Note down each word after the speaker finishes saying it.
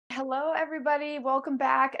Hello, everybody. Welcome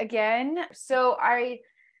back again.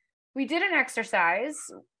 We did an exercise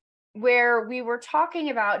where we were talking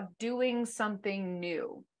about doing something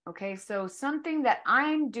new. Okay, so something that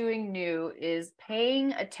I'm doing new is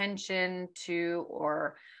paying attention to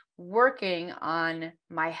or working on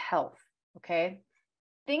my health. Okay,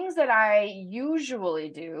 things that I usually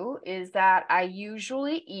do is that I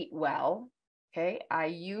usually eat well. Okay, I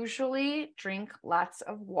usually drink lots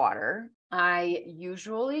of water. I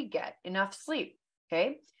usually get enough sleep.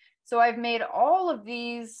 Okay, so I've made all of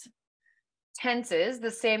these tenses the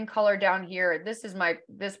same color down here. This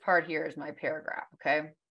part here is my paragraph.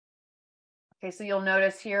 Okay, so you'll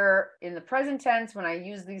notice here in the present tense when I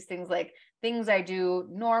use these things like things I do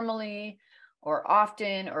normally or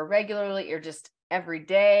often or regularly or just every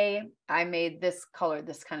day, I made this color,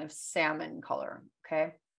 this kind of salmon color.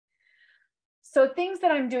 Okay, so things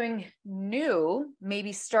that I'm doing new,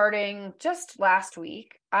 maybe starting just last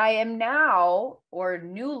week, I am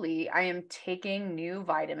taking new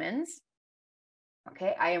vitamins.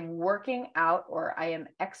 Okay, I am working out or I am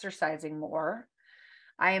exercising more.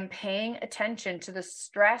 I am paying attention to the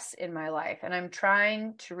stress in my life and I'm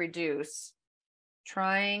trying to reduce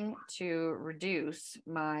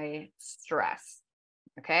my stress.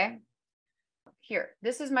 Okay. Here,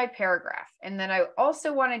 this is my paragraph. And then I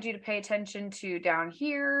also wanted you to pay attention to down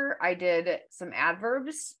here. I did some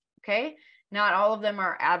adverbs. Okay. Not all of them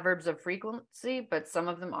are adverbs of frequency, but some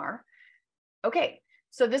of them are. Okay.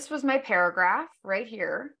 So this was my paragraph right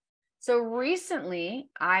here. So recently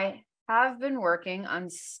I have been working on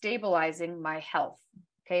stabilizing my health.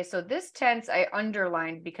 Okay. So this tense I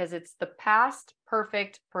underlined because it's the past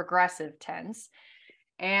perfect progressive tense.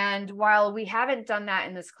 And while we haven't done that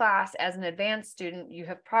in this class, as an advanced student, you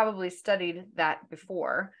have probably studied that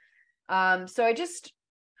before. So I just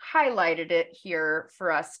highlighted it here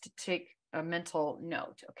for us to take a mental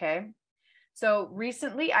note, okay? So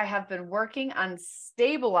recently I have been working on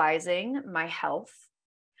stabilizing my health.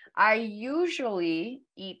 I usually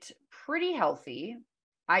eat pretty healthy.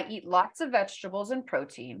 I eat lots of vegetables and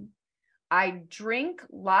protein. I drink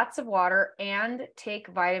lots of water and take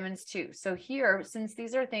vitamins too. So here, since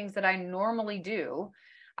these are things that I normally do,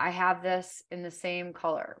 I have this in the same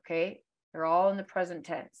color, okay? They're all in the present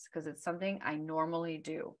tense because it's something I normally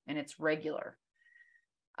do and it's regular.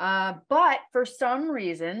 But for some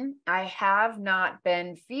reason, I have not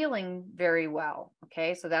been feeling very well,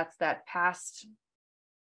 okay? So that's that past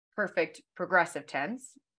perfect progressive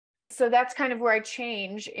tense. So that's kind of where I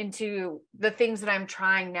change into the things that I'm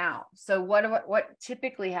trying now. So what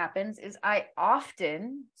typically happens is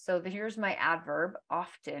here's my adverb,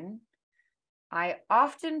 often. I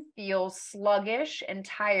often feel sluggish and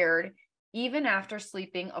tired even after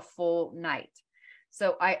sleeping a full night.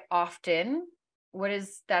 So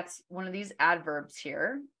that's one of these adverbs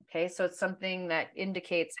here. Okay, so it's something that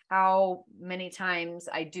indicates how many times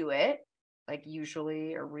I do it, like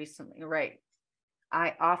usually or recently, right?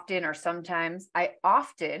 I often or sometimes.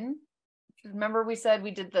 Remember we said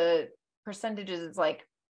we did the percentages, it's like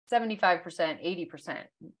 75%, 80%.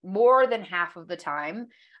 More than half of the time,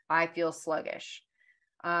 I feel sluggish.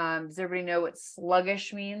 Does everybody know what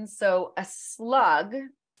sluggish means? So a slug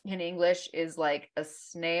in English is like a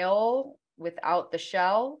snail without the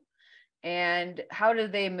shell. And how do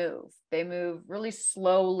they move? They move really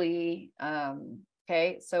slowly.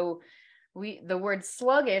 Okay, so the word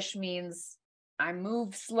sluggish means I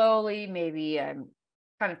move slowly. Maybe I'm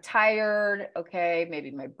kind of tired. Okay. Maybe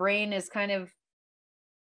my brain is kind of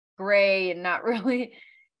gray and not really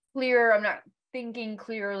clear. I'm not thinking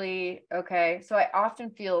clearly. Okay. So I often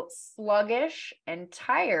feel sluggish and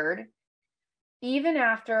tired even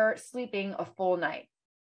after sleeping a full night.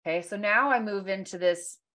 Okay. So now I move into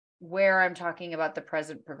this where I'm talking about the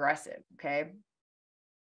present progressive. Okay.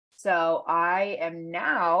 So I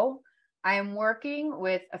am working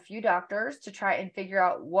with a few doctors to try and figure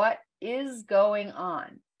out what is going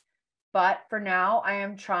on. But for now, I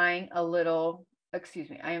am trying a lot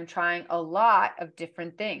of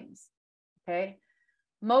different things. Okay.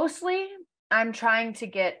 Mostly, I'm trying to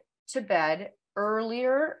get to bed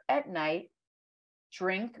earlier at night,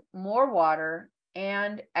 drink more water,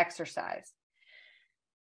 and exercise.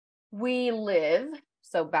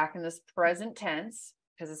 So back in this present tense,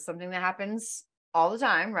 because it's something that happens all the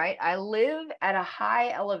time, right? I live at a high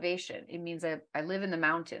elevation. It means I live in the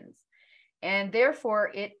mountains and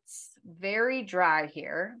therefore it's very dry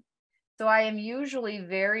here. So I am usually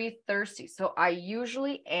very thirsty. So I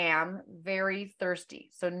usually am very thirsty.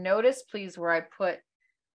 So notice please where I put,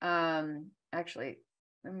 actually,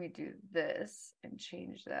 let me do this and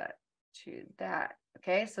change that to that.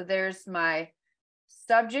 Okay. So there's my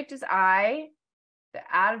subject is I, the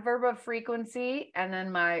adverb of frequency, and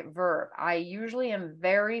then my verb. I usually am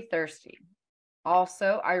very thirsty.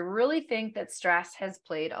 Also, I really think that stress has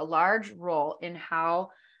played a large role in how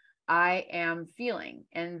I am feeling,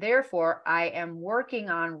 and therefore I am working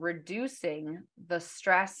on reducing the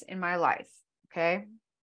stress in my life. Okay.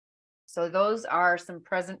 So those are some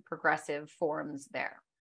present progressive forms there.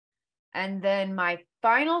 And then my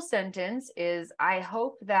final sentence is, I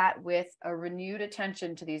hope that with a renewed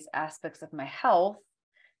attention to these aspects of my health,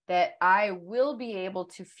 that I will be able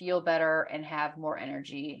to feel better and have more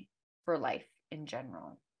energy for life in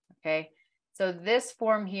general. Okay. So this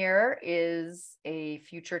form here is a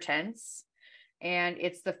future tense, and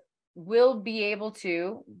it's the will be able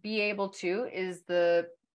to is the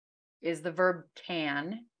verb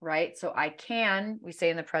can, right? So I can, we say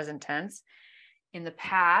in the present tense. In the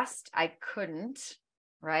past, I couldn't,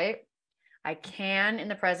 right? I can in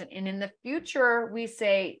the present. And in the future, we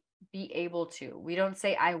say be able to. We don't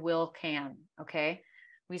say I will can, okay?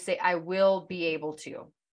 We say I will be able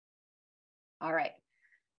to. All right.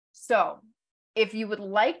 So if you would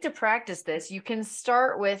like to practice this, you can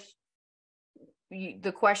start with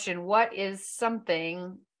the question, what is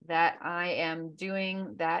something that I am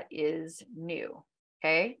doing that is new?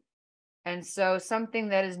 Okay. And so something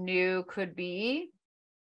that is new could be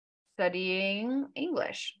studying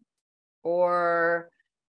English, or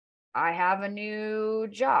I have a new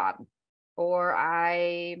job, or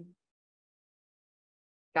I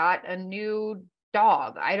got a new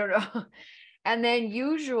dog. I don't know. And then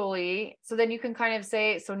usually, so then you can kind of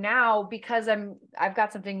say, so now because I've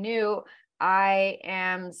got something new, I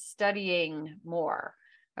am studying more.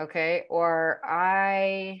 Okay. Or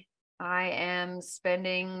I am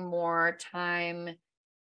spending more time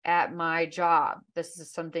at my job. This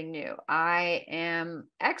is something new. I am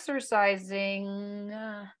exercising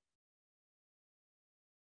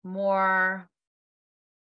more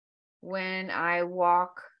when I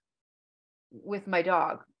walk with my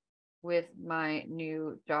dog, with my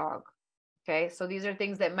new dog. Okay. So these are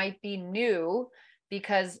things that might be new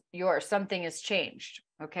because something has changed.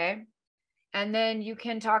 Okay. And then you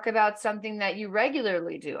can talk about something that you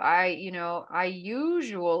regularly do. I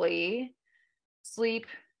usually sleep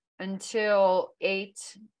until 8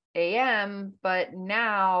 a.m., but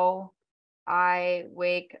now I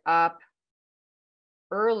wake up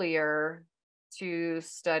earlier to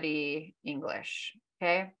study English.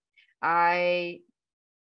 Okay. I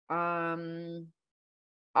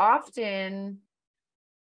often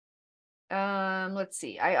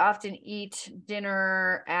I often eat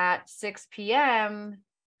dinner at 6 p.m.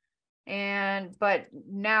 But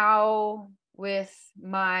now with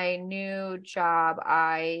my new job,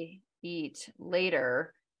 I eat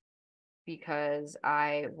later because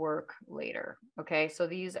I work later. Okay. So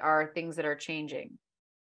these are things that are changing.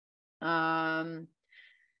 Okay.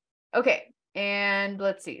 And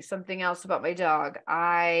let's see, something else about my dog.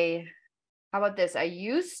 How about this? I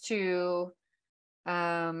used to,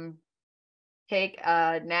 take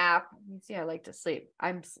a nap. You see, I like to sleep.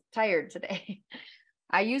 I'm tired today.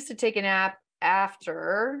 I used to take a nap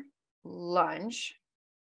after lunch,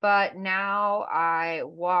 but now I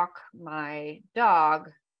walk my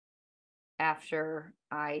dog after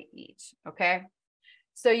I eat. Okay.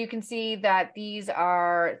 So you can see that these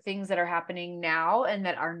are things that are happening now and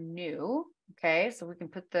that are new. Okay. So we can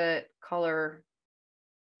put the color,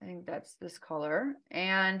 I think that's this color.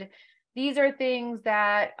 And these are things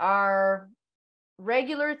that are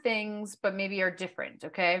regular things, but maybe are different.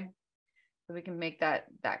 Okay. So we can make that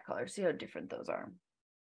color. See how different those are.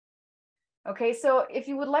 Okay, so if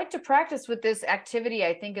you would like to practice with this activity,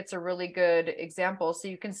 I think it's a really good example. So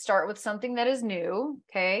you can start with something that is new,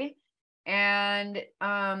 okay? And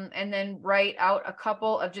then write out a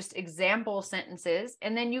couple of just example sentences,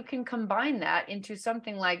 and then you can combine that into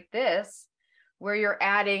something like this, where you're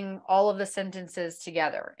adding all of the sentences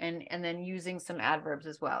together and then using some adverbs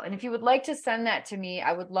as well. And if you would like to send that to me,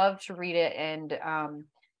 I would love to read it. And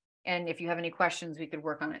if you have any questions, we could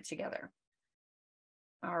work on it together.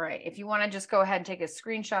 All right. If you want to just go ahead and take a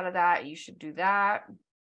screenshot of that, you should do that.